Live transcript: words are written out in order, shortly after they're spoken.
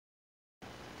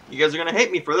You guys are going to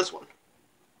hate me for this one.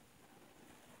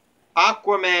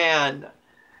 Aquaman.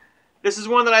 This is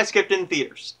one that I skipped in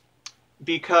theaters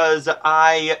because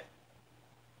I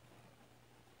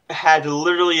had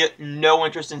literally no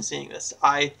interest in seeing this.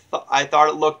 I thought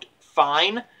it looked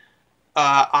fine.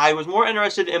 I was more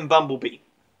interested in Bumblebee.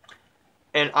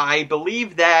 And I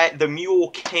believe that The Mule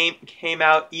came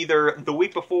out either the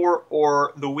week before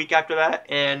or the week after that,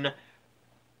 and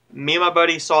me and my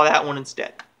buddy saw that one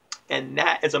instead. And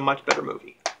that is a much better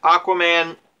movie.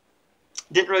 Aquaman,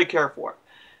 didn't really care for it.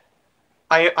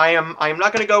 I am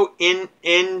not going to go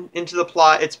into the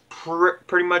plot. It's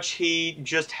pretty much he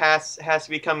just has to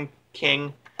become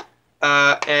king,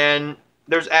 and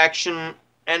there's action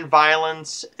and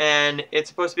violence, and it's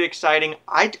supposed to be exciting.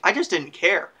 I just didn't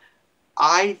care.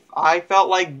 I felt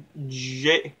like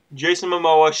Jason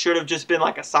Momoa should have just been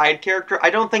like a side character. I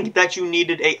don't think that you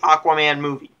needed a Aquaman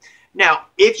movie. Now,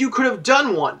 if you could have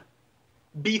done one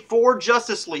before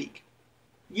Justice League,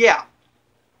 yeah.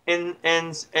 And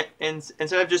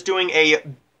instead of just doing a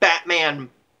Batman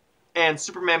and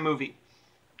Superman movie,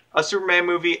 a Superman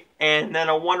movie, and then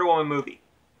a Wonder Woman movie,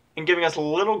 and giving us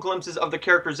little glimpses of the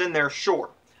characters in there, sure.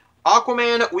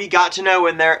 Aquaman, we got to know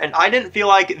in there, and I didn't feel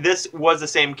like this was the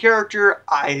same character.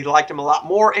 I liked him a lot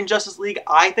more in Justice League.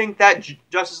 I think that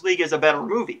Justice League is a better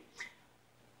movie.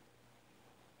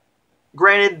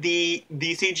 Granted, the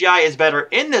CGI is better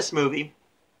in this movie,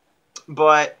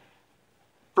 but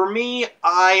for me,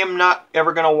 I am not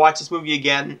ever going to watch this movie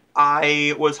again.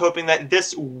 I was hoping that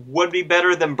this would be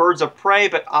better than Birds of Prey,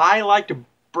 but I liked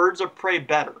Birds of Prey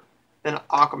better than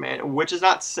Aquaman, which is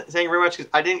not saying very much because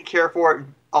I didn't care for it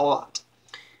a lot.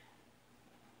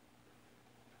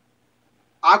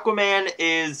 Aquaman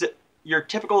is your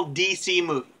typical DC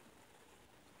movie.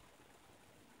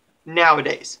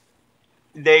 Nowadays,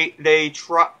 they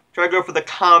try to go for the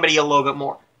comedy a little bit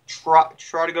more.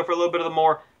 Try to go for a little bit of the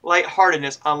more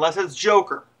lightheartedness, unless it's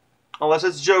Joker.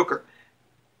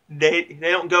 They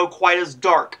don't go quite as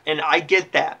dark, and I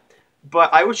get that.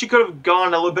 But I wish you could have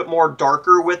gone a little bit more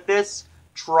darker with this.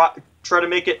 Try to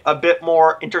make it a bit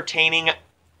more entertaining.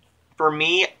 For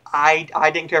me,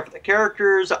 I didn't care for the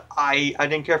characters. I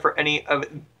didn't care for any of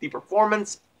the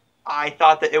performance. I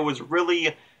thought that it was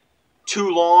really too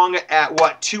long at,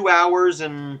 what, 2 hours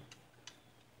and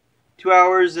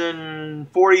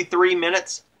 43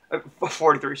 minutes?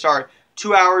 43, sorry.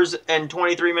 2 hours and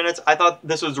 23 minutes. I thought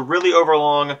this was really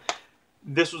overlong.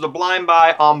 This was a blind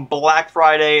buy on Black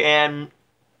Friday, and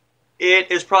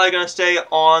it is probably going to stay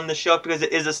on the shelf because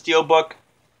it is a steelbook.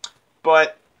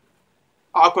 But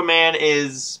Aquaman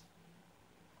is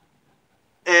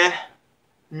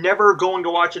never going to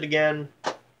watch it again.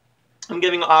 I'm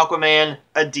giving Aquaman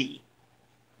a D.